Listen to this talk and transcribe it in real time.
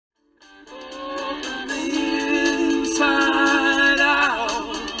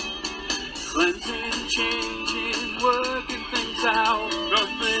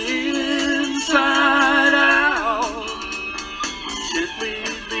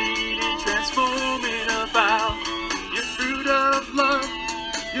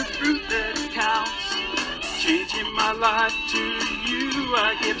my life to you.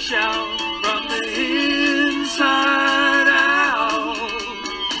 I give a shout from the inside out.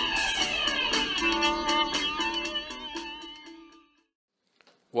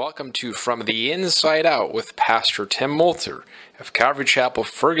 Welcome to From the Inside Out with Pastor Tim Moulter of Calvary Chapel,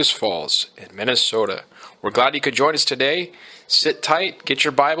 Fergus Falls in Minnesota. We're glad you could join us today. Sit tight, get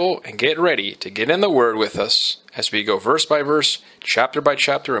your Bible, and get ready to get in the Word with us as we go verse by verse, chapter by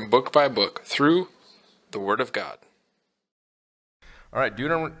chapter, and book by book through the Word of God. All right,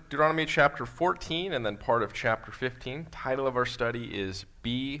 Deuteronomy chapter 14 and then part of chapter 15. Title of our study is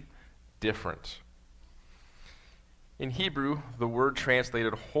Be Different. In Hebrew, the word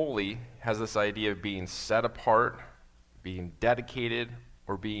translated holy has this idea of being set apart, being dedicated,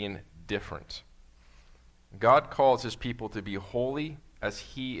 or being different. God calls his people to be holy as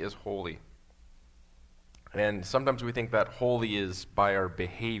he is holy. And sometimes we think that holy is by our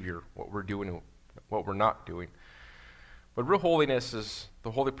behavior, what we're doing, what we're not doing. But real holiness is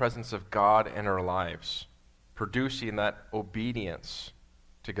the holy presence of God in our lives, producing that obedience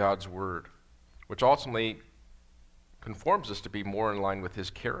to God's word, which ultimately conforms us to be more in line with his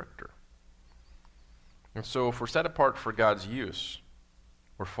character. And so if we're set apart for God's use,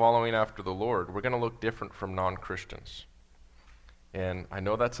 we're following after the Lord, we're going to look different from non-Christians. And I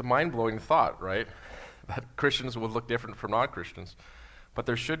know that's a mind-blowing thought, right? That Christians would look different from non-Christians. But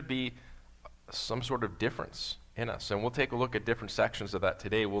there should be some sort of difference in us. And we'll take a look at different sections of that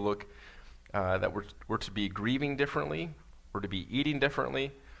today. We'll look that we're to be grieving differently, we're to be eating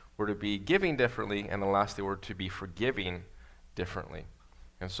differently, we're to be giving differently, and then lastly, we're to be forgiving differently.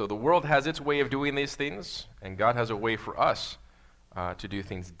 And so the world has its way of doing these things, and God has a way for us to do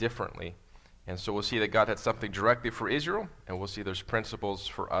things differently. And so we'll see that God had something directly for Israel, and we'll see there's principles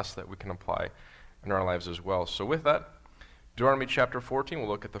for us that we can apply in our lives as well. So with that, Deuteronomy chapter 14, we'll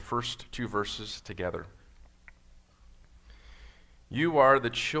look at the first two verses together. You are the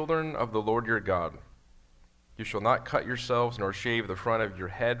children of the Lord your God. You shall not cut yourselves nor shave the front of your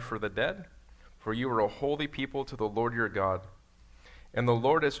head for the dead, for you are a holy people to the Lord your God. And the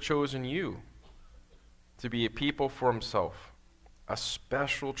Lord has chosen you to be a people for himself, a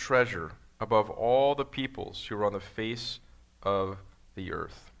special treasure above all the peoples who are on the face of the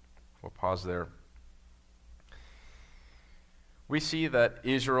earth. We'll pause there. We see that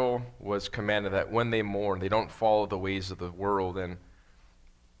Israel was commanded that when they mourn, they don't follow the ways of the world.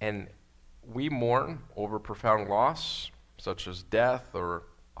 And we mourn over profound loss, such as death or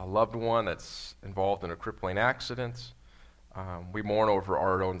a loved one that's involved in a crippling accident. We mourn over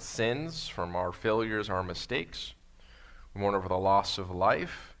our own sins from our failures, our mistakes. We mourn over the loss of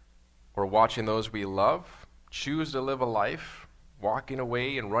life, or watching those we love choose to live a life walking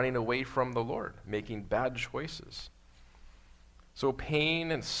away and running away from the Lord, making bad choices. So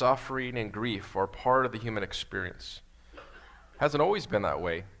pain and suffering and grief are part of the human experience. Hasn't always been that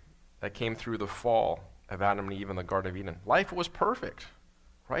way. That came through the fall of Adam and Eve in the Garden of Eden. Life was perfect,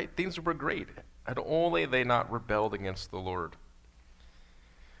 right? Things were great, and only they not rebelled against the Lord.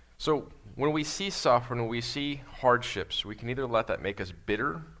 So when we see suffering, when we see hardships, we can either let that make us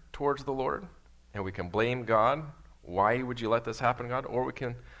bitter towards the Lord, and we can blame God. Why would you let this happen, God? Or we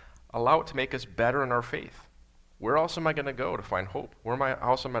can allow it to make us better in our faith. Where else am I going to go to find hope? Where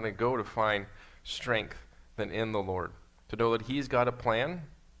else am I going to go to find strength than in the Lord? To know that he's got a plan,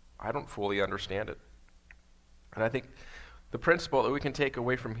 I don't fully understand it. And I think the principle that we can take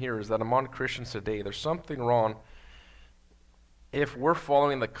away from here is that among Christians today, there's something wrong if we're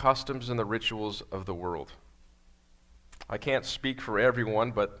following the customs and the rituals of the world. I can't speak for everyone,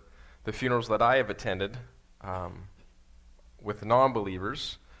 but the funerals that I have attended with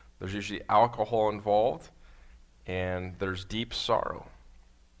non-believers, there's usually alcohol involved, and there's deep sorrow.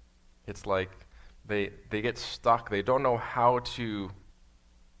 It's like they get stuck. They don't know how to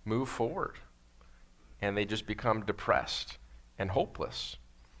move forward, and they just become depressed and hopeless,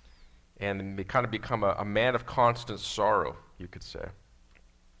 and they kind of become a man of constant sorrow, you could say.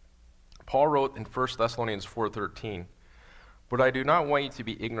 Paul wrote in 1 Thessalonians 4:13, "But I do not want you to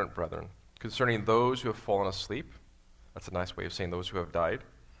be ignorant, brethren, concerning those who have fallen asleep." That's a nice way of saying those who have died.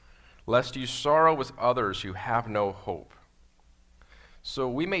 "Lest you sorrow with others who have no hope." So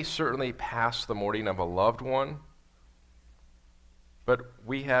we may certainly pass the mourning of a loved one, but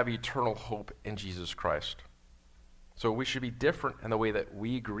we have eternal hope in Jesus Christ. So we should be different in the way that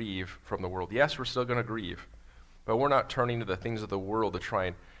we grieve from the world. Yes, we're still going to grieve, but we're not turning to the things of the world to try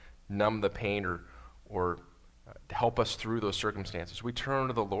and numb the pain or help us through those circumstances. We turn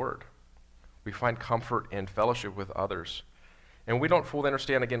to the Lord. We find comfort and fellowship with others. And we don't fully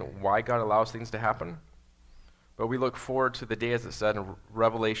understand, again, why God allows things to happen, but we look forward to the day, as it said in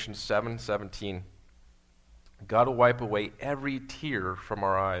Revelation 7:17. God will wipe away every tear from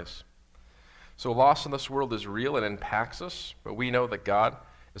our eyes. So loss in this world is real and impacts us, but we know that God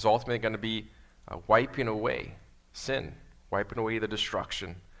is ultimately going to be wiping away sin, wiping away the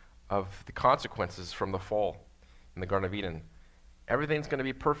destruction of the consequences from the fall in the Garden of Eden. Everything's going to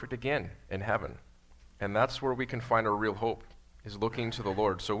be perfect again in heaven. And that's where we can find our real hope, is looking to the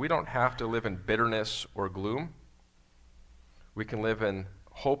Lord. So we don't have to live in bitterness or gloom. We can live in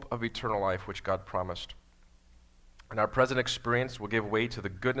hope of eternal life, which God promised. And our present experience will give way to the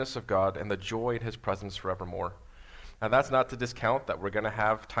goodness of God and the joy in his presence forevermore. Now that's not to discount that we're going to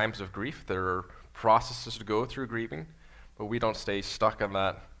have times of grief. There are processes to go through grieving, but we don't stay stuck on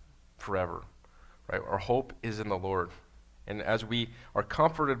that forever. Right? Our hope is in the Lord. And as we are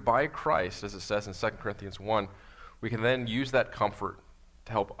comforted by Christ, as it says in 2 Corinthians 1, we can then use that comfort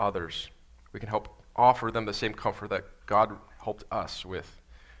to help others. We can help offer them the same comfort that God helped us with.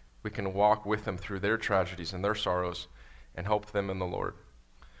 We can walk with them through their tragedies and their sorrows and help them in the Lord.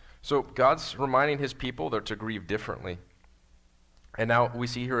 So God's reminding his people that to grieve differently. And now we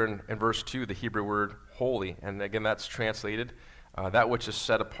see here in verse 2 the Hebrew word holy. And again, that's translated, that which is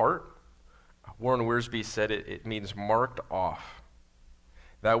set apart. Warren Wiersbe said it means marked off.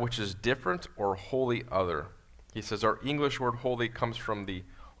 That which is different or wholly other. He says our English word holy comes from the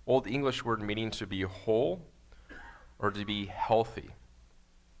Old English word meaning to be whole or to be healthy.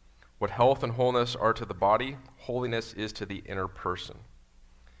 What health and wholeness are to the body, holiness is to the inner person.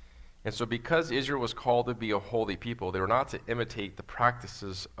 And so because Israel was called to be a holy people, they were not to imitate the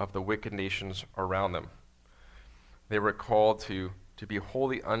practices of the wicked nations around them. They were called to be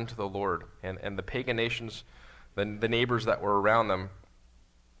holy unto the Lord. And the pagan nations, the neighbors that were around them,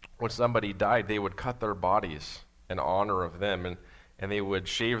 when somebody died, they would cut their bodies in honor of them, and they would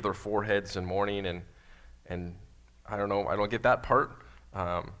shave their foreheads in mourning, and I don't know, I don't get that part.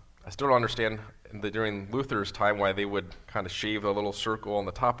 I still don't understand during Luther's time why they would kind of shave a little circle on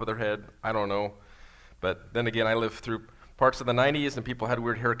the top of their head. I don't know. But then again, I lived through parts of the 90s, and people had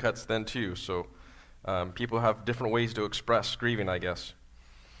weird haircuts then too, so people have different ways to express grieving, I guess.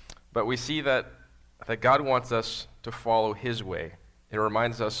 But we see that God wants us to follow his way. It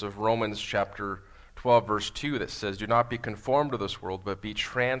reminds us of Romans chapter 12, verse 2 that says, "Do not be conformed to this world, but be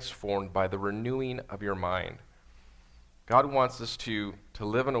transformed by the renewing of your mind." God wants us to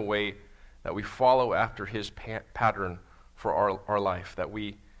live in a way that we follow after his pattern for our life, that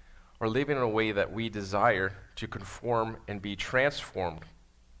we are living in a way that we desire to conform and be transformed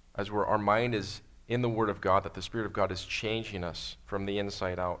as our mind is in the Word of God, that the Spirit of God is changing us from the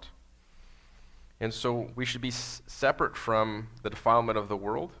inside out. And so we should be separate from the defilement of the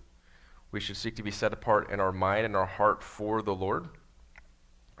world. We should seek to be set apart in our mind and our heart for the Lord.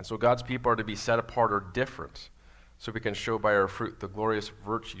 And so God's people are to be set apart or different, so we can show by our fruit the glorious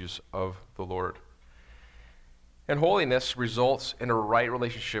virtues of the Lord. And holiness results in a right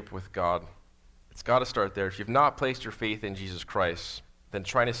relationship with God. It's got to start there. If you've not placed your faith in Jesus Christ, then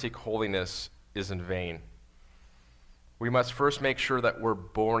trying to seek holiness is in vain. We must first make sure that we're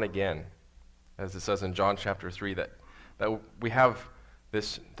born again, as it says in John chapter 3, that we have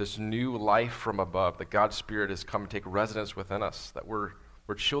this new life from above, that God's Spirit has come to take residence within us, that we're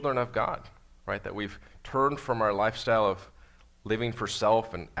children of God, right? That we've turned from our lifestyle of living for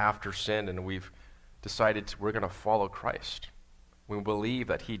self and after sin, and we've decided we're going to follow Christ. We believe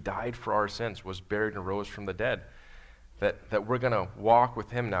that he died for our sins, was buried and rose from the dead, that we're going to walk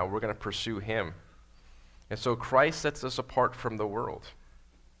with him now. We're going to pursue him. And so Christ sets us apart from the world.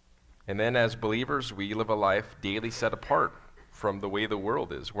 And then as believers, we live a life daily set apart from the way the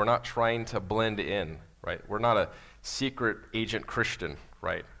world is. We're not trying to blend in, right? We're not a secret agent Christian,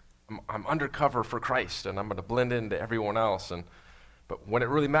 right? I'm undercover for Christ, and I'm going to blend into everyone else. But when it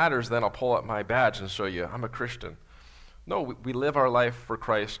really matters, then I'll pull up my badge and show you I'm a Christian. No, we live our life for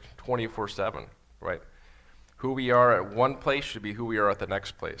Christ 24/7, right? Who we are at one place should be who we are at the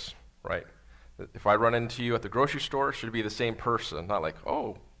next place, right? If I run into you at the grocery store, it should be the same person, not like,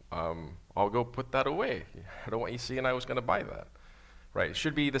 I'll go put that away. I don't want you seeing I was going to buy that, right? It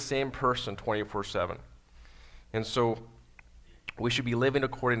should be the same person 24/7. And so we should be living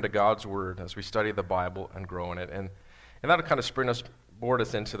according to God's word as we study the Bible and grow in it. And that'll kind of springboard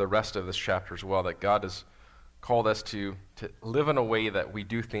us into the rest of this chapter as well, that God has called us to live in a way that we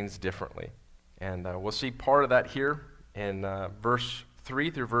do things differently. And we'll see part of that here in verse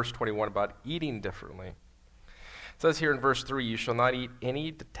 3 through verse 21 about eating differently. It says here in verse 3, "You shall not eat any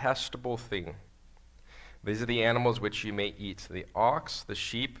detestable thing. These are the animals which you may eat, the ox, the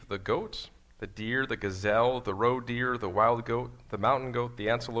sheep, the goat, the deer, the gazelle, the roe deer, the wild goat, the mountain goat, the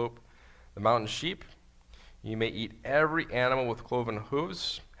antelope, the mountain sheep. You may eat every animal with cloven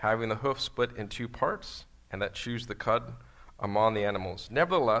hooves, having the hoof split in two parts, and that chews the cud among the animals.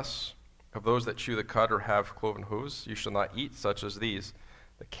 Nevertheless, of those that chew the cud or have cloven hooves, you shall not eat such as these: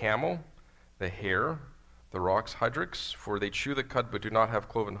 the camel, the hare, the ox hydrix, for they chew the cud but do not have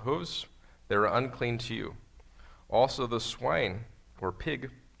cloven hooves. They are unclean to you. Also the swine, or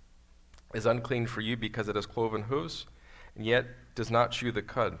pig, is unclean for you because it has cloven hooves, and yet does not chew the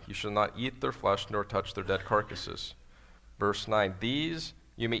cud. You shall not eat their flesh, nor touch their dead carcasses. Verse 9, these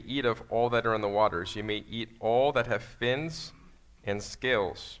you may eat of all that are in the waters. You may eat all that have fins and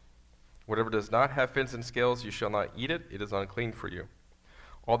scales. Whatever does not have fins and scales, you shall not eat it. It is unclean for you.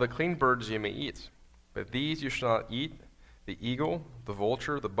 All the clean birds you may eat, but these you shall not eat: the eagle, the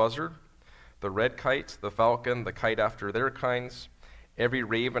vulture, the buzzard, the red kite, the falcon, the kite after their kinds, every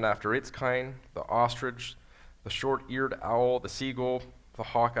raven after its kind, the ostrich, the short-eared owl, the seagull, the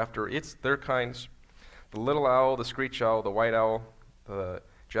hawk after their kinds, the little owl, the screech owl, the white owl, the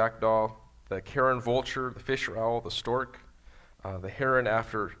jackdaw, the carrion vulture, the fisher owl, the stork, the heron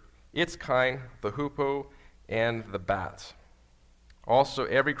after its kind, the hoopoe, and the bat. Also,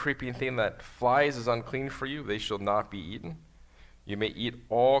 every creeping thing that flies is unclean for you. They shall not be eaten. You may eat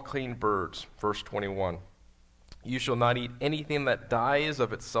all clean birds. Verse 21. You shall not eat anything that dies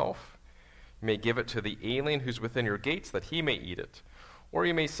of itself. You may give it to the alien who's within your gates, that he may eat it, or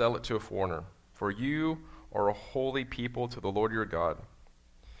you may sell it to a foreigner. For you are a holy people to the Lord your God.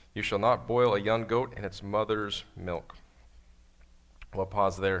 You shall not boil a young goat in its mother's milk. We'll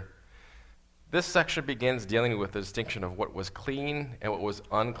pause there. This section begins dealing with the distinction of what was clean and what was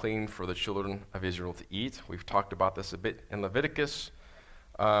unclean for the children of Israel to eat. We've talked about this a bit in Leviticus.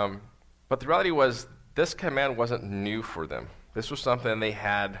 But the reality was, this command wasn't new for them. This was something they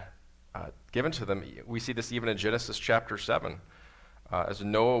had given to them. We see this even in Genesis chapter 7. As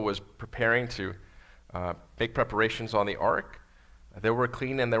Noah was preparing to make preparations on the ark, there were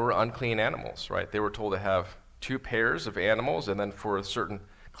clean and there were unclean animals, right? They were told to have 2 pairs of animals, and then for certain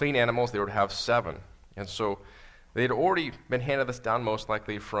clean animals, they would have 7. And so they'd already been handed this down most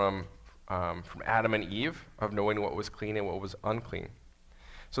likely from Adam and Eve, of knowing what was clean and what was unclean.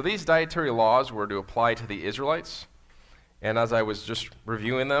 So these dietary laws were to apply to the Israelites. And as I was just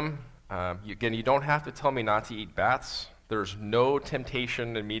reviewing them, you don't have to tell me not to eat bats. There's no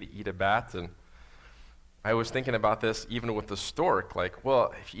temptation in me to eat a bat. And I was thinking about this even with the stork. Like,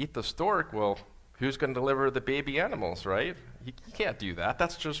 well, if you eat the stork, well, who's going to deliver the baby animals, right? You can't do that.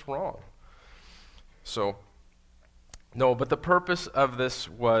 That's just wrong. So, no, but the purpose of this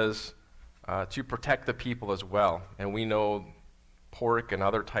was to protect the people as well. And we know pork and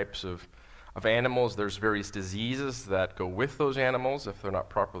other types of animals, there's various diseases that go with those animals if they're not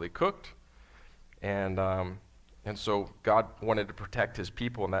properly cooked. And so God wanted to protect his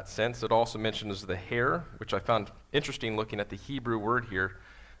people in that sense. It also mentions the hare, which I found interesting looking at the Hebrew word here.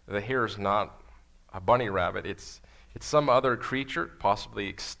 The hare is not a bunny rabbit. It's some other creature, possibly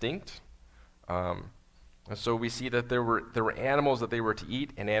extinct. And so we see that there were animals that they were to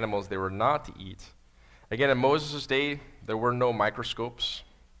eat and animals they were not to eat. Again, in Moses' day, there were no microscopes.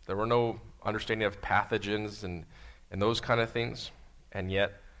 There were no understanding of pathogens and those kind of things. And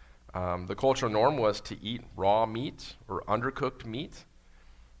yet, the cultural norm was to eat raw meat or undercooked meat.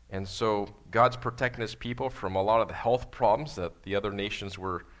 And so God's protecting his people from a lot of the health problems that the other nations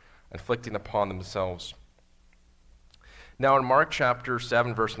were inflicting upon themselves. Now in Mark chapter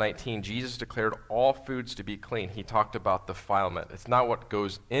 7, verse 19, Jesus declared all foods to be clean. He talked about defilement. It's not what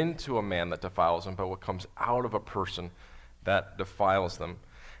goes into a man that defiles him, but what comes out of a person that defiles them.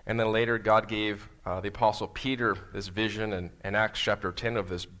 And then later God gave the Apostle Peter this vision in Acts chapter 10 of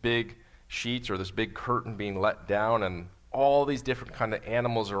this big sheet or this big curtain being let down, and all these different kind of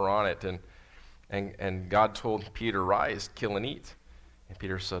animals are on it. And God told Peter, rise, kill and eat. And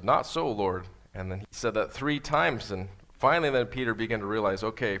Peter said, not so, Lord. And then he said that 3 times, and finally then Peter began to realize,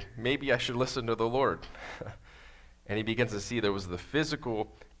 okay, maybe I should listen to the Lord. And he begins to see there was the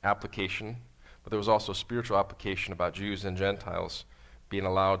physical application, but there was also spiritual application about Jews and Gentiles being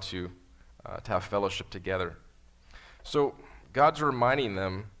allowed to have fellowship together. So God's reminding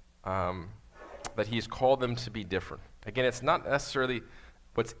them that he's called them to be different. Again, it's not necessarily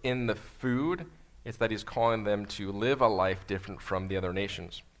what's in the food, it's that he's calling them to live a life different from the other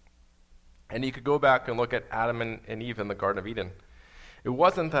nations. And you could go back and look at Adam and Eve in the Garden of Eden. It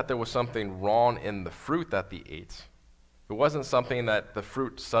wasn't that there was something wrong in the fruit that they ate. It wasn't something that the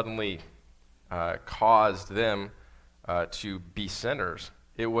fruit suddenly caused them to be sinners.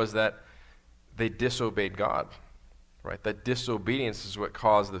 It was that they disobeyed God, right? That disobedience is what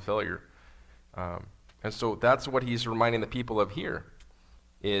caused the failure. And so that's what he's reminding the people of here,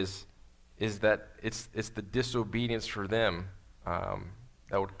 is that it's the disobedience for them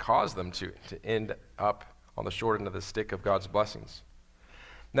that would cause them to end up on the short end of the stick of God's blessings.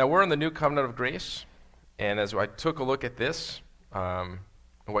 Now, we're in the new covenant of grace, and as I took a look at this, and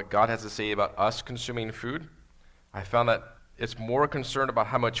what God has to say about us consuming food, I found that it's more concerned about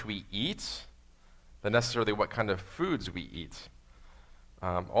how much we eat than necessarily what kind of foods we eat.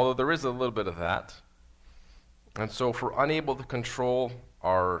 Although there is a little bit of that. And so if we're unable to control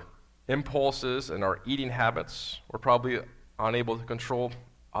our impulses and our eating habits, we're probably unable to control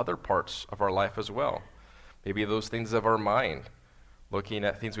other parts of our life as well. Maybe those things of our mind, looking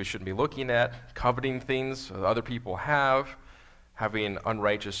at things we shouldn't be looking at, coveting things other people have, having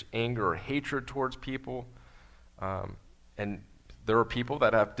unrighteous anger or hatred towards people. And there are people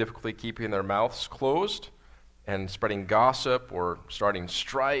that have difficulty keeping their mouths closed and spreading gossip or starting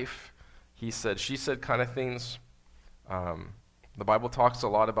strife, he said, she said kind of things. The Bible talks a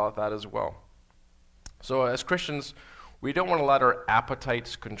lot about that as well. So as Christians, we don't want to let our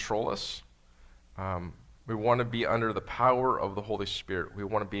appetites control us. We want to be under the power of the Holy Spirit. We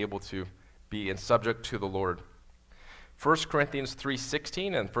want to be able to be in subject to the Lord. 1 Corinthians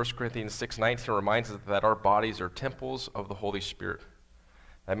 3:16 and 1 Corinthians 6:19 reminds us that our bodies are temples of the Holy Spirit.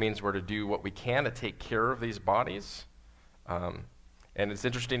 That means we're to do what we can to take care of these bodies. And it's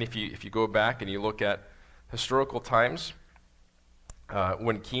interesting if you go back and you look at historical times,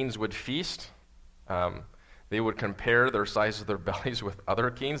 when kings would feast, they would compare their size of their bellies with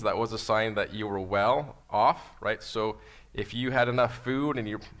other kings. That was a sign that you were well off, right? So if you had enough food and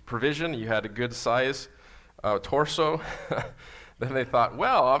your provision, you had a good size torso, then they thought,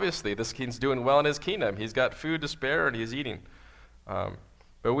 well, obviously this king's doing well in his kingdom. He's got food to spare and he's eating.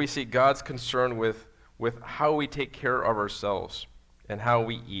 But we see God's concern with how we take care of ourselves and how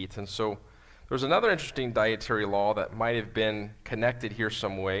we eat. And so there's another interesting dietary law that might have been connected here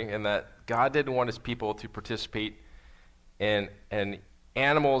some way, in that God didn't want his people to participate in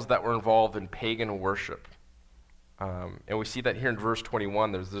animals that were involved in pagan worship. And we see that here in verse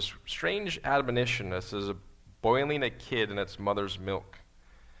 21. There's this strange admonition that says, boiling a kid in its mother's milk.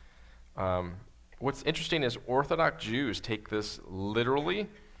 What's interesting is Orthodox Jews take this literally,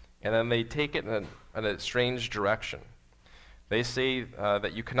 and then they take it in a strange direction. They say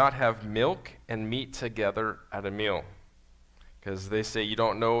that you cannot have milk and meat together at a meal, because they say you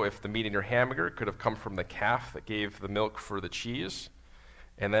don't know if the meat in your hamburger could have come from the calf that gave the milk for the cheese,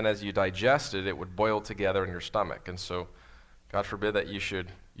 and then as you digest it, it would boil together in your stomach. And so, God forbid that you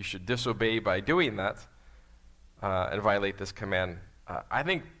should disobey by doing that and violate this command. I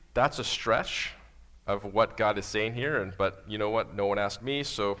think that's a stretch of what God is saying here, but you know what? No one asked me,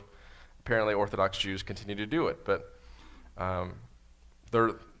 so apparently Orthodox Jews continue to do it. But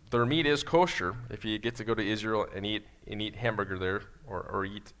their meat is kosher if you get to go to Israel and eat hamburger there, or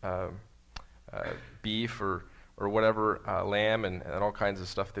eat beef or whatever, lamb and all kinds of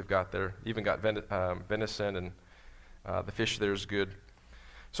stuff they've got there. Even got venison, and the fish there is good.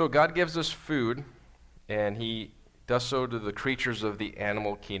 So God gives us food, and he does so to the creatures of the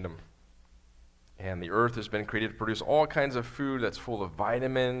animal kingdom. And the earth has been created to produce all kinds of food that's full of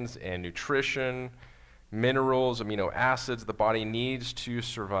vitamins and nutrition, minerals, amino acids the body needs to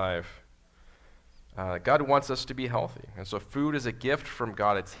survive. God wants us to be healthy. And so food is a gift from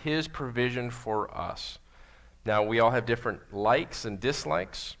God. It's his provision for us. Now, we all have different likes and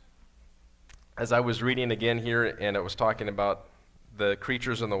dislikes. As I was reading again here, and it was talking about the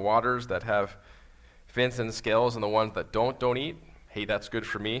creatures in the waters that have fins and scales, and the ones that don't eat, hey, that's good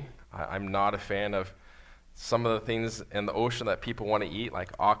for me. I'm not a fan of some of the things in the ocean that people want to eat,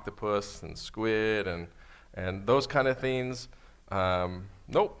 like octopus and squid and those kind of things.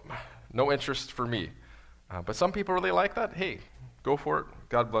 Nope, no interest for me. But some people really like that. Hey, go for it.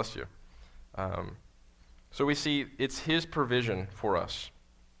 God bless you. So we see it's his provision for us.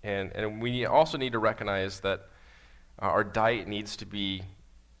 And we also need to recognize that our diet needs to be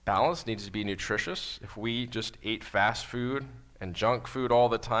balanced, needs to be nutritious. If we just ate fast food and junk food all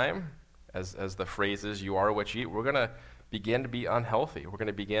the time, as the phrase is, you are what you eat, we're going to begin to be unhealthy. We're going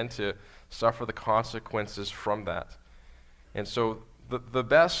to begin to suffer the consequences from that. And so the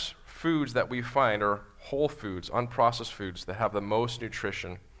best foods that we find are whole foods, unprocessed foods that have the most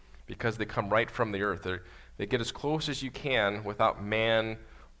nutrition, because they come right from the earth. They get as close as you can without man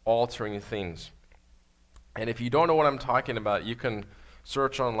altering things. And if you don't know what I'm talking about, you can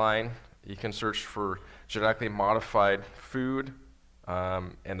search online. You can search for genetically modified food,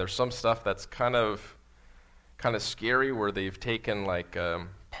 and there's some stuff that's kind of scary, where they've taken like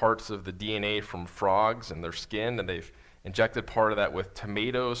parts of the DNA from frogs and their skin, and they've injected part of that with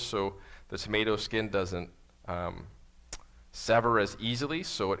tomatoes, so the tomato skin doesn't sever as easily,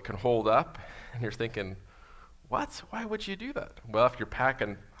 so it can hold up. And you're thinking, what? Why would you do that? Well, if you're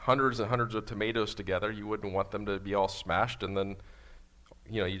packing hundreds and hundreds of tomatoes together, you wouldn't want them to be all smashed and then,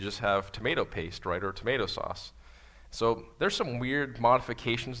 you just have tomato paste, right, or tomato sauce. So there's some weird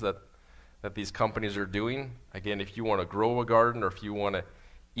modifications that these companies are doing. Again, if you want to grow a garden or if you want to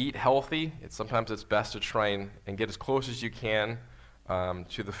eat healthy, sometimes it's best to try and get as close as you can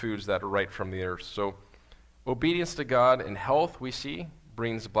to the foods that are right from the earth. So obedience to God and health, we see,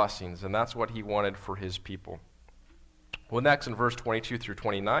 brings blessings, and that's what he wanted for his people. Well, next in verse 22 through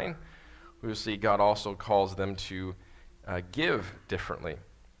 29, we will see God also calls them to give differently.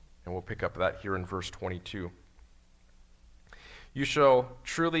 And we'll pick up that here in verse 22. You shall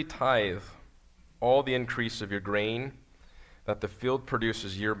truly tithe all the increase of your grain that the field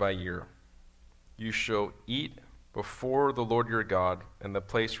produces year by year. You shall eat before the Lord your God in the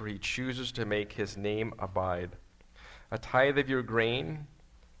place where he chooses to make his name abide. A tithe of your grain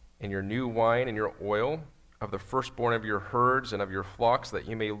and your new wine and your oil, of the firstborn of your herds and of your flocks, that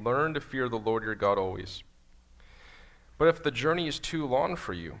you may learn to fear the Lord your God always. But if the journey is too long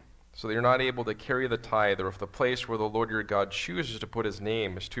for you, so that you're not able to carry the tithe, or if the place where the Lord your God chooses to put his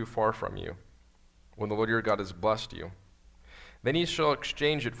name is too far from you, when the Lord your God has blessed you, then you shall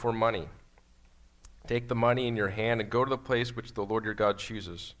exchange it for money. Take the money in your hand and go to the place which the Lord your God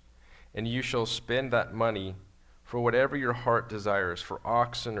chooses, and you shall spend that money for whatever your heart desires, for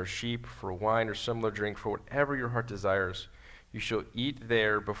oxen or sheep, for wine or similar drink, for whatever your heart desires. You shall eat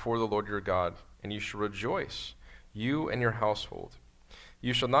there before the Lord your God, and you shall rejoice, you and your household.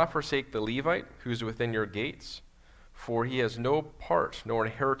 You shall not forsake the Levite who is within your gates, for he has no part nor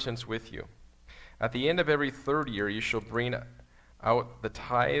inheritance with you. At the end of every third year you shall bring out the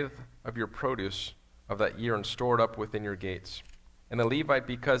tithe of your produce of that year and store it up within your gates. And the Levite,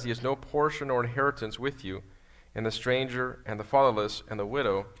 because he has no portion or inheritance with you, and the stranger and the fatherless and the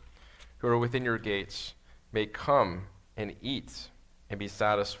widow who are within your gates, may come and eat and be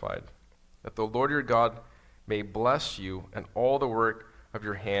satisfied, that the Lord your God may bless you and all the work of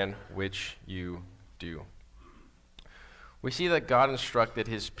your hand which you do. We see that God instructed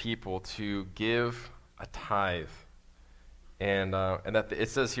his people to give a tithe, and that it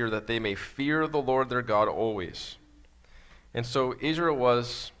says here that they may fear the Lord their God always. And so Israel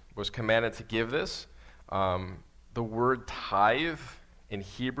was commanded to give this. The word tithe in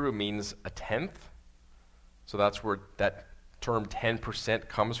Hebrew means a tenth, so that's where that term 10%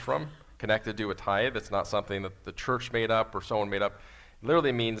 comes from, connected to a tithe. It's not something that the church made up or someone made up.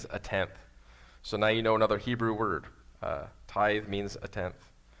 Literally means a tenth. So now you know another Hebrew word. Tithe means a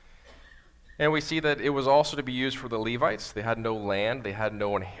tenth. And we see that it was also to be used for the Levites. They had no land. They had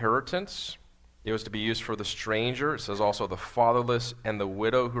no inheritance. It was to be used for the stranger. It says also the fatherless and the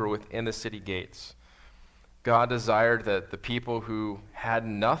widow who are within the city gates. God desired that the people who had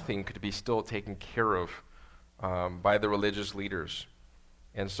nothing could be still taken care of by the religious leaders.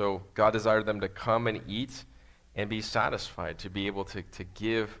 And so God desired them to come and eat and be satisfied, to be able to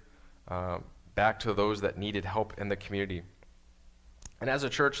give back to those that needed help in the community. And as a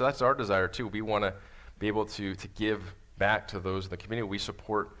church, that's our desire too. We want to be able to give back to those in the community. We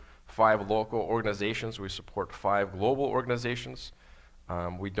support 5 local organizations. We support 5 global organizations.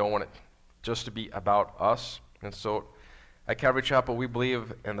 We don't want it just to be about us. And so at Calvary Chapel, we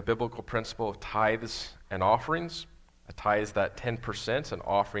believe in the biblical principle of tithes and offerings. A tithe is that 10%, and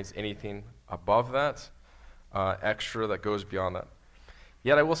offerings anything above that. Extra that goes beyond that.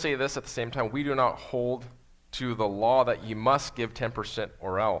 Yet I will say this at the same time, we do not hold to the law that you must give 10%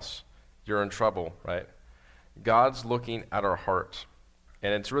 or else you're in trouble, right? God's looking at our heart,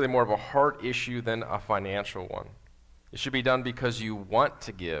 and it's really more of a heart issue than a financial one. It should be done because you want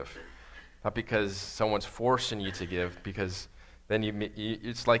to give, not because someone's forcing you to give, because then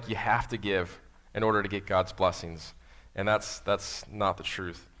it's like you have to give in order to get God's blessings, and that's not the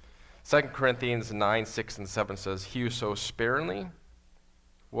truth. 2 Corinthians 9, 6, and 7 says, He who sows sparingly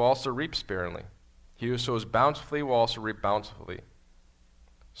will also reap sparingly. He who sows bountifully will also reap bountifully.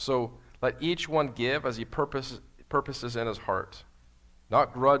 So let each one give as he purposes in his heart,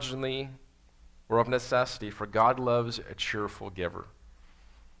 not grudgingly or of necessity, for God loves a cheerful giver.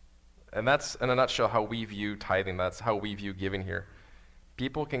 And that's, in a nutshell, how we view tithing. That's how we view giving here.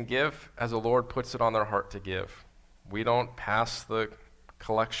 People can give as the Lord puts it on their heart to give. We don't pass the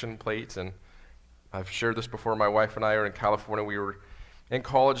collection plate, and I've shared this before. My wife and I are in California. We were in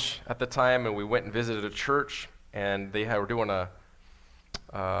college at the time, and we went and visited a church, and they were doing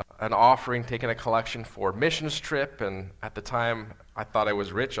an offering, taking a collection for a missions trip. And at the time, I thought I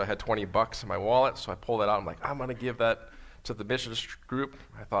was rich. I had $20 in my wallet, so I pulled it out. I'm like, I'm going to give that to the missions group.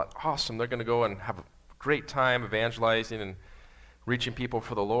 I thought, awesome, they're going to go and have a great time evangelizing and reaching people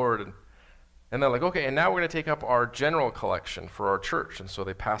for the Lord. And And they're like, okay, and now we're going to take up our general collection for our church. And so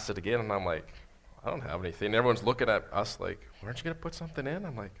they pass it again, and I'm like, I don't have anything. And everyone's looking at us like, aren't you going to put something in?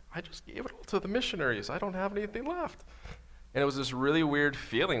 I'm like, I just gave it all to the missionaries. I don't have anything left. And it was this really weird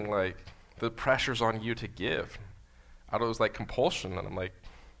feeling, like the pressure's on you to give. It was like compulsion. And I'm like,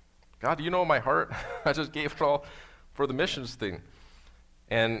 God, you know my heart. I just gave it all for the missions thing.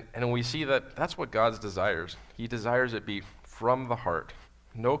 And we see that that's what God desires. He desires it be from the heart.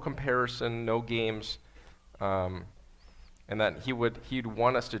 No comparison, no games. And that he'd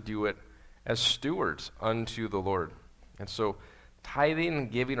want us to do it as stewards unto the Lord. And so tithing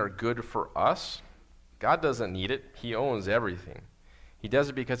and giving are good for us. God doesn't need it. He owns everything. He does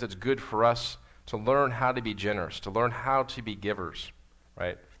it because it's good for us to learn how to be generous, to learn how to be givers,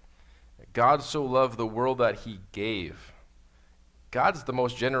 right? God so loved the world that he gave. God's the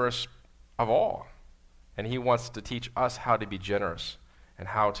most generous of all, and he wants to teach us how to be generous and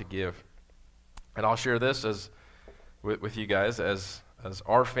how to give. And I'll share this with you guys as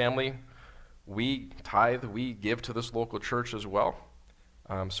our family. We tithe, we give to this local church as well,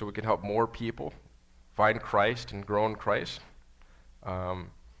 so we can help more people find Christ and grow in Christ.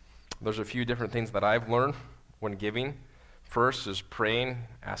 There's a few different things that I've learned when giving. First is praying,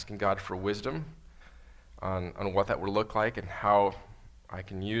 asking God for wisdom on what that would look like and how I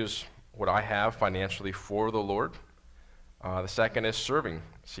can use what I have financially for the Lord. The second is serving,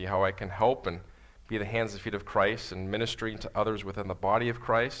 see how I can help and be the hands and feet of Christ and ministering to others within the body of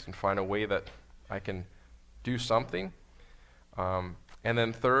Christ and find a way that I can do something. And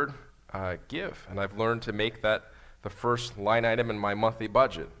then third, give. And I've learned to make that the first line item in my monthly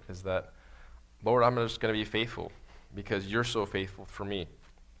budget is that, Lord, I'm just going to be faithful because you're so faithful for me.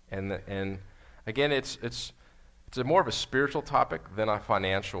 And again, it's a more of a spiritual topic than a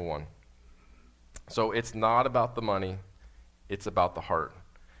financial one. So it's not about the money, it's about the heart.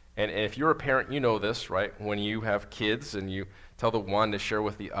 And if you're a parent, you know this, right? When you have kids and you tell the one to share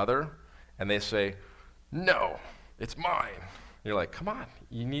with the other, and they say, no, it's mine. You're like, come on,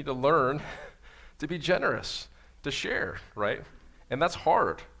 you need to learn to be generous, to share, right? And that's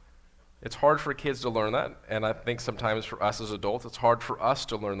hard. It's hard for kids to learn that, and I think sometimes for us as adults, it's hard for us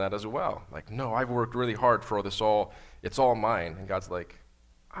to learn that as well. Like, no, I've worked really hard for this all, it's all mine. And God's like,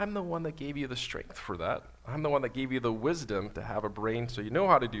 I'm the one that gave you the strength for that. I'm the one that gave you the wisdom to have a brain so you know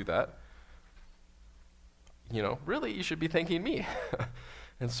how to do that. You know, really, you should be thanking me.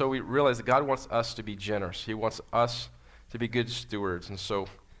 And so we realize that God wants us to be generous. He wants us to be good stewards. And so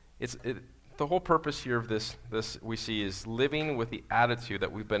the whole purpose here of this we see is living with the attitude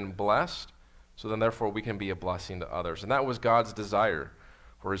that we've been blessed, so then therefore we can be a blessing to others. And that was God's desire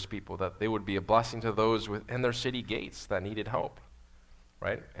for his people, that they would be a blessing to those within their city gates that needed help,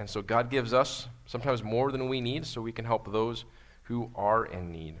 right? And so God gives us sometimes more than we need so we can help those who are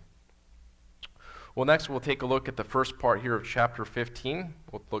in need. Well, next we'll take a look at the first part here of chapter 15.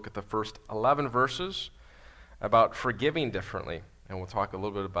 We'll look at the first 11 verses about forgiving differently, and we'll talk a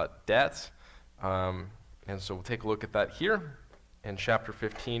little bit about debt. And so we'll take a look at that here in chapter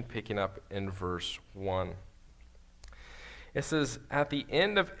 15, picking up in verse 1. It says, at the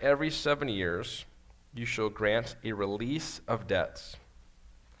end of every 7 years, you shall grant a release of debts.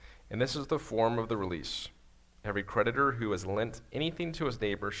 And this is the form of the release. Every creditor who has lent anything to his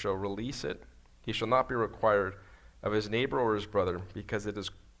neighbor shall release it. He shall not be required of his neighbor or his brother, because it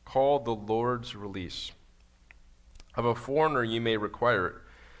is called the Lord's release. Of a foreigner you may require it,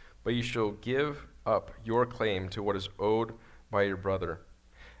 but you shall give up your claim to what is owed by your brother,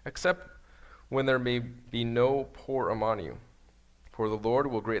 except when there may be no poor among you. For the Lord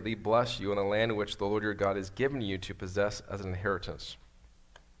will greatly bless you in the land which the Lord your God has given you to possess as an inheritance.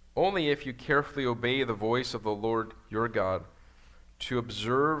 Only if you carefully obey the voice of the Lord your God, to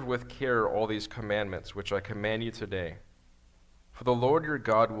observe with care all these commandments which I command you today. For the Lord your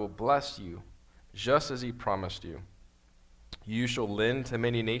God will bless you, just as he promised you. You shall lend to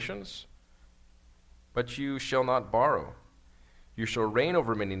many nations, but you shall not borrow. You shall reign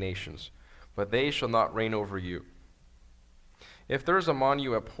over many nations, but they shall not reign over you. If there is among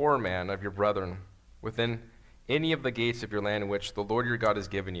you a poor man of your brethren within any of the gates of your land which the Lord your God has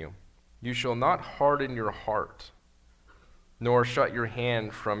given you, you shall not harden your heart, nor shut your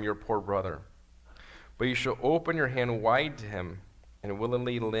hand from your poor brother, but you shall open your hand wide to him and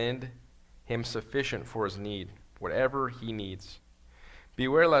willingly lend him sufficient for his need, whatever he needs.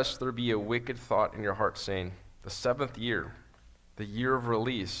 Beware lest there be a wicked thought in your heart, saying, the 7th year, the year of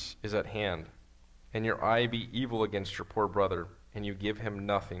release, is at hand, and your eye be evil against your poor brother, and you give him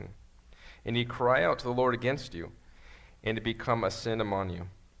nothing. And he cry out to the Lord against you, and it become a sin among you.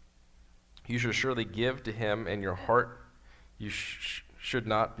 You shall surely give to him, and your heart you should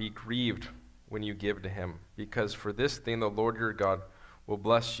not be grieved when you give to him, because for this thing the Lord your God will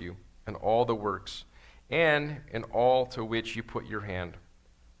bless you in all the works and in all to which you put your hand.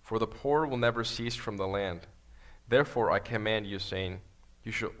 For the poor will never cease from the land. Therefore I command you, saying,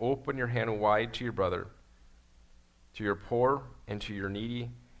 you shall open your hand wide to your brother, to your poor, and to your needy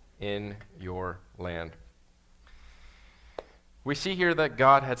in your land. We see here that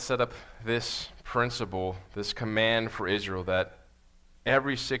God had set up this principle, this command for Israel, that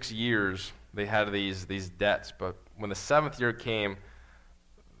every 6 years they had these debts, but when the 7th year came,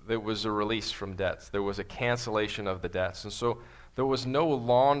 there was a release from debts. There was a cancellation of the debts. And so there was no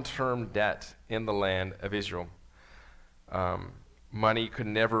long-term debt in the land of Israel. Money could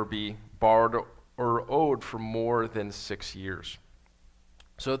never be borrowed or owed for more than 6 years.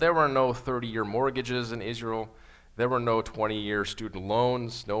 So there were no 30-year mortgages in Israel. There were no 20-year student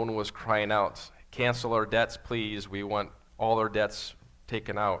loans. No one was crying out, cancel our debts, please. We want all our debts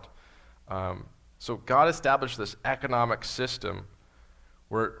taken out. So God established this economic system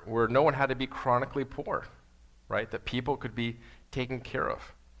where no one had to be chronically poor, right? That people could be taken care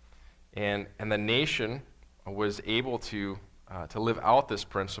of. And the nation was able to live out this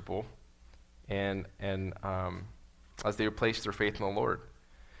principle and as they placed their faith in the Lord.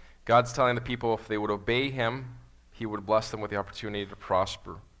 God's telling the people if they would obey him, he would bless them with the opportunity to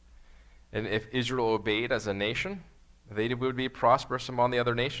prosper. And if Israel obeyed as a nation, they would be prosperous among the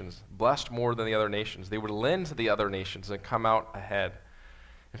other nations, blessed more than the other nations. They would lend to the other nations and come out ahead.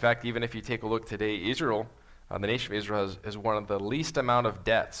 In fact, even if you take a look today, Israel, the nation of Israel has one of the least amount of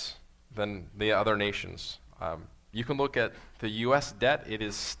debts than the other nations. You can look at the U.S. debt. It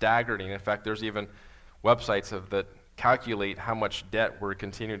is staggering. In fact, there's even websites that calculate how much debt we're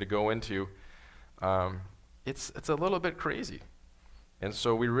continuing to go into. It's a little bit crazy. And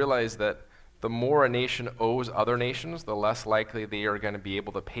so we realize that the more a nation owes other nations, the less likely they are going to be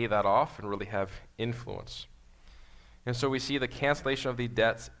able to pay that off and really have influence. And so we see the cancellation of the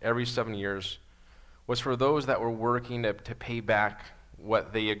debts every 7 years was for those that were working to pay back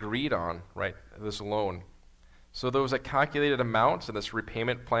what they agreed on, right, this loan. So there was a calculated amount in this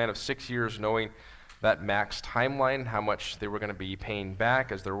repayment plan of 6 years, knowing that max timeline, how much they were going to be paying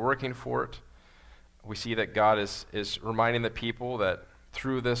back as they're working for it. We see that God is reminding the people that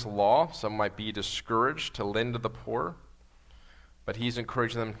through this law, some might be discouraged to lend to the poor, but he's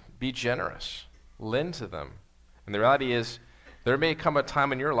encouraging them, be generous, lend to them. And the reality is, there may come a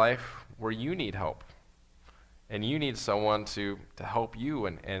time in your life where you need help, and you need someone to help you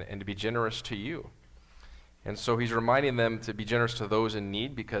and to be generous to you. And so he's reminding them to be generous to those in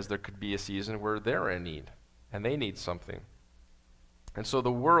need, because there could be a season where they're in need, and they need something. And so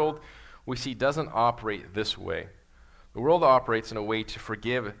the world, we see, doesn't operate this way. The world operates in a way to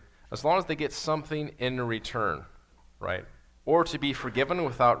forgive as long as they get something in return, right? Or to be forgiven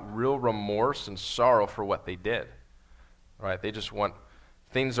without real remorse and sorrow for what they did, right? They just want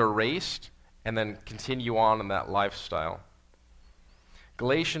things erased and then continue on in that lifestyle.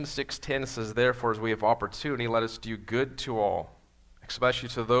 Galatians 6:10 says, therefore, as we have opportunity, let us do good to all, especially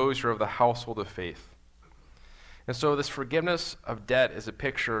to those who are of the household of faith. And so this forgiveness of debt is a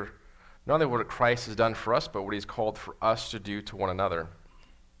picture not only what Christ has done for us, but what he's called for us to do to one another.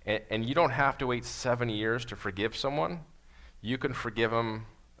 And you don't have to wait 7 years to forgive someone. You can forgive them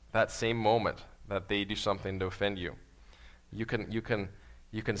that same moment that they do something to offend you. You can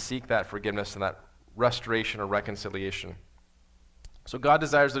seek that forgiveness and that restoration or reconciliation. So God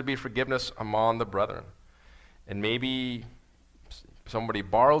desires there to be forgiveness among the brethren. And maybe somebody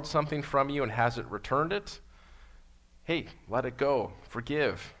borrowed something from you and hasn't returned it. Hey, let it go.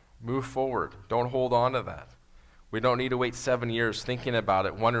 Forgive. Move forward. Don't hold on to that. We don't need to wait 7 years thinking about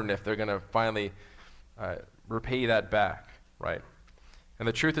it, wondering if they're going to finally repay that back, right? And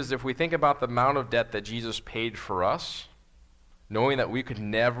the truth is, if we think about the amount of debt that Jesus paid for us, knowing that we could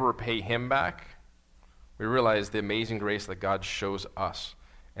never repay him back, we realize the amazing grace that God shows us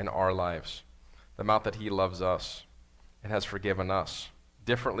in our lives, the amount that he loves us and has forgiven us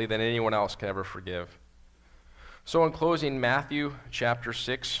differently than anyone else can ever forgive. So in closing, Matthew chapter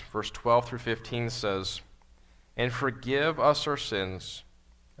 6, verse 12 through 15 says, and forgive us our sins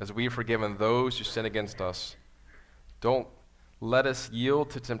as we have forgiven those who sin against us. Don't let us yield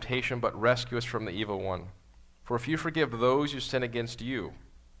to temptation, but rescue us from the evil one. For if you forgive those who sin against you,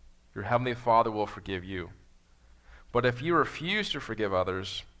 your heavenly Father will forgive you. But if you refuse to forgive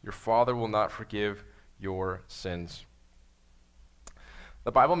others, your Father will not forgive your sins.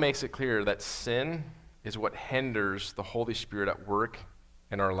 The Bible makes it clear that sin is what hinders the Holy Spirit at work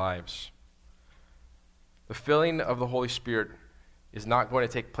in our lives. The filling of the Holy Spirit is not going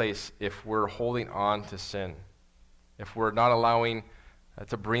to take place if we're holding on to sin, if we're not allowing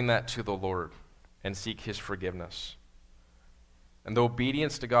to bring that to the Lord and seek his forgiveness. And the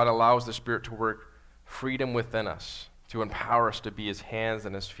obedience to God allows the Spirit to work freedom within us, to empower us to be his hands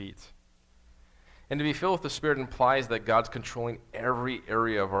and his feet. And to be filled with the Spirit implies that God's controlling every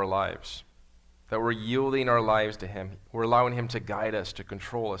area of our lives, that we're yielding our lives to him. We're allowing him to guide us, to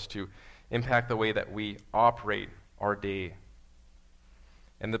control us, to impact the way that we operate our day.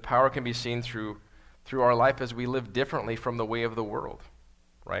 And the power can be seen through our life as we live differently from the way of the world,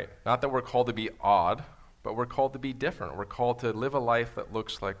 right? Not that we're called to be odd, but we're called to be different. We're called to live a life that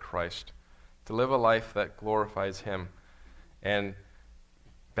looks like Christ, to live a life that glorifies him. And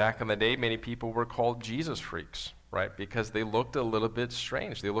back in the day, many people were called Jesus freaks, right? Because they looked a little bit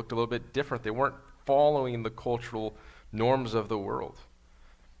strange. They looked a little bit different. They weren't following the cultural norms of the world.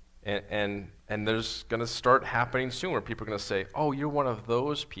 And there's going to start happening soon where people are going to say, oh, you're one of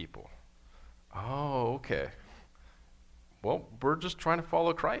those people. Oh, okay. Well, we're just trying to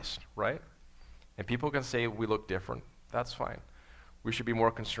follow Christ, right? And people can say we look different. That's fine. We should be more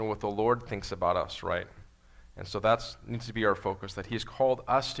concerned with what the Lord thinks about us, right? And so that needs to be our focus, that he's called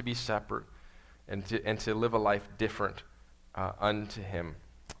us to be separate and to live a life different unto him.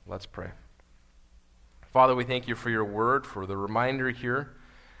 Let's pray. Father, we thank you for your word, for the reminder here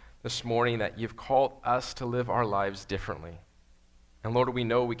this morning that you've called us to live our lives differently. And Lord, we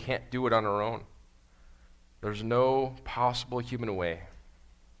know we can't do it on our own. There's no possible human way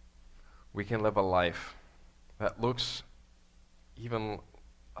we can live a life that looks even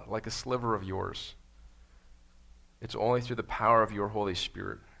like a sliver of yours. It's only through the power of your Holy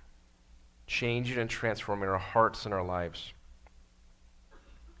Spirit, changing and transforming our hearts and our lives,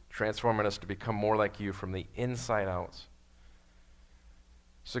 transforming us to become more like you from the inside out.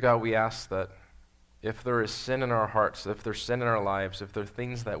 So God, we ask that if there is sin in our hearts, if there's sin in our lives, if there are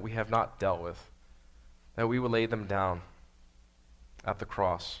things that we have not dealt with, that we will lay them down at the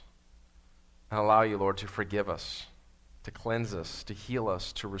cross and allow you, Lord, to forgive us, to cleanse us, to heal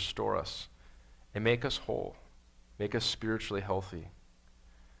us, to restore us, and make us whole, make us spiritually healthy.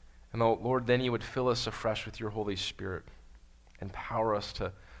 And Lord, then you would fill us afresh with your Holy Spirit, empower us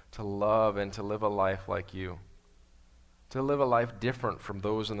to love and to live a life like you, to live a life different from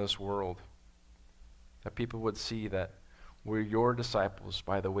those in this world, that people would see that we're your disciples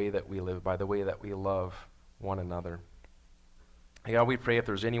by the way that we live, by the way that we love one another. And God, we pray if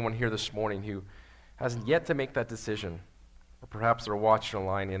there's anyone here this morning who hasn't yet to make that decision, or perhaps they're watching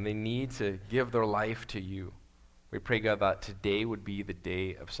online and they need to give their life to you, we pray, God, that today would be the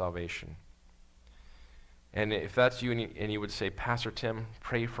day of salvation. And if that's you and you would say, Pastor Tim,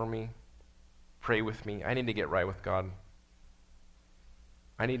 pray for me, pray with me, I need to get right with God.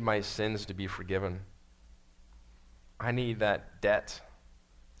 I need my sins to be forgiven. I need that debt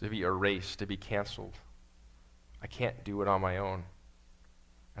to be erased, to be canceled. I can't do it on my own.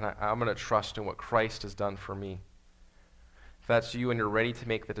 And I'm going to trust in what Christ has done for me. If that's you and you're ready to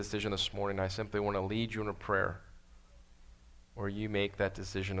make the decision this morning, I simply want to lead you in a prayer where you make that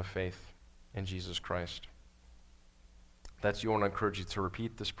decision of faith in Jesus Christ. If that's you, I want to encourage you to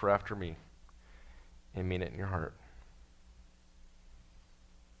repeat this prayer after me and mean it in your heart.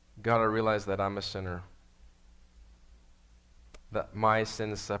 God, I realize that I'm a sinner, that my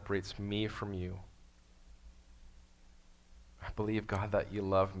sin separates me from you. I believe, God, that you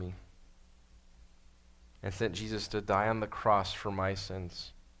love me and sent Jesus to die on the cross for my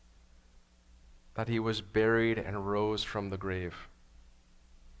sins, that he was buried and rose from the grave.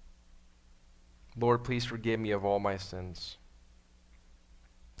 Lord, please forgive me of all my sins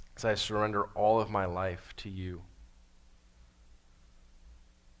as I surrender all of my life to you.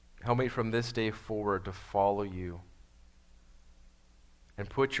 Help me from this day forward to follow you and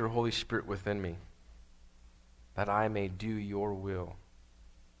put your Holy Spirit within me, that I may do your will.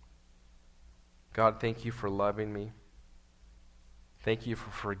 God, thank you for loving me. Thank you for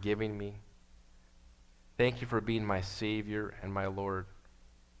forgiving me. Thank you for being my Savior and my Lord.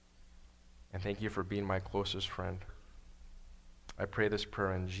 And thank you for being my closest friend. I pray this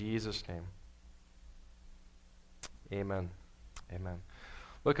prayer in Jesus' name. Amen. Amen.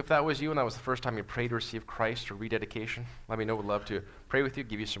 Look, if that was you and that was the first time you prayed to receive Christ or rededication, let me know. We'd love to pray with you,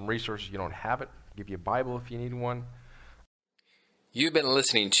 give you some resources if you don't have it, give you a Bible if you need one. You've been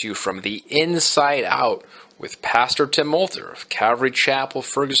listening to From the Inside Out with Pastor Tim Moulter of Calvary Chapel,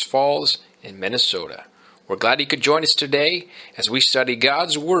 Fergus Falls in Minnesota. We're glad you could join us today as we study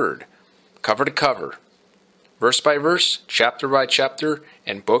God's Word, cover to cover, verse by verse, chapter by chapter,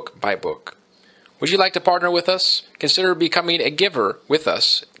 and book by book. Would you like to partner with us? Consider becoming a giver with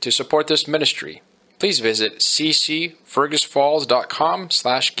us to support this ministry. Please visit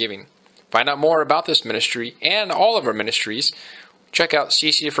ccfergusfalls.com/giving. Find out more about this ministry and all of our ministries check out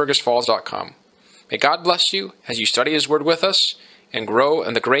ccfergusfalls.com. May God bless you as you study His Word with us and grow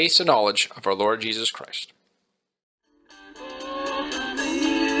in the grace and knowledge of our Lord Jesus Christ.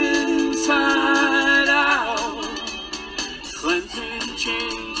 Inside out, cleansing,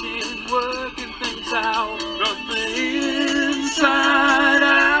 changing, working things out from the inside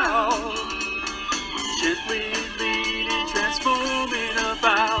out, gently leading, transforming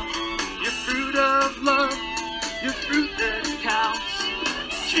about your fruit of love, your fruit that counts.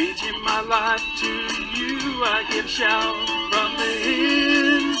 Changing my life to you, I give shout from the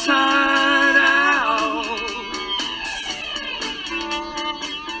inside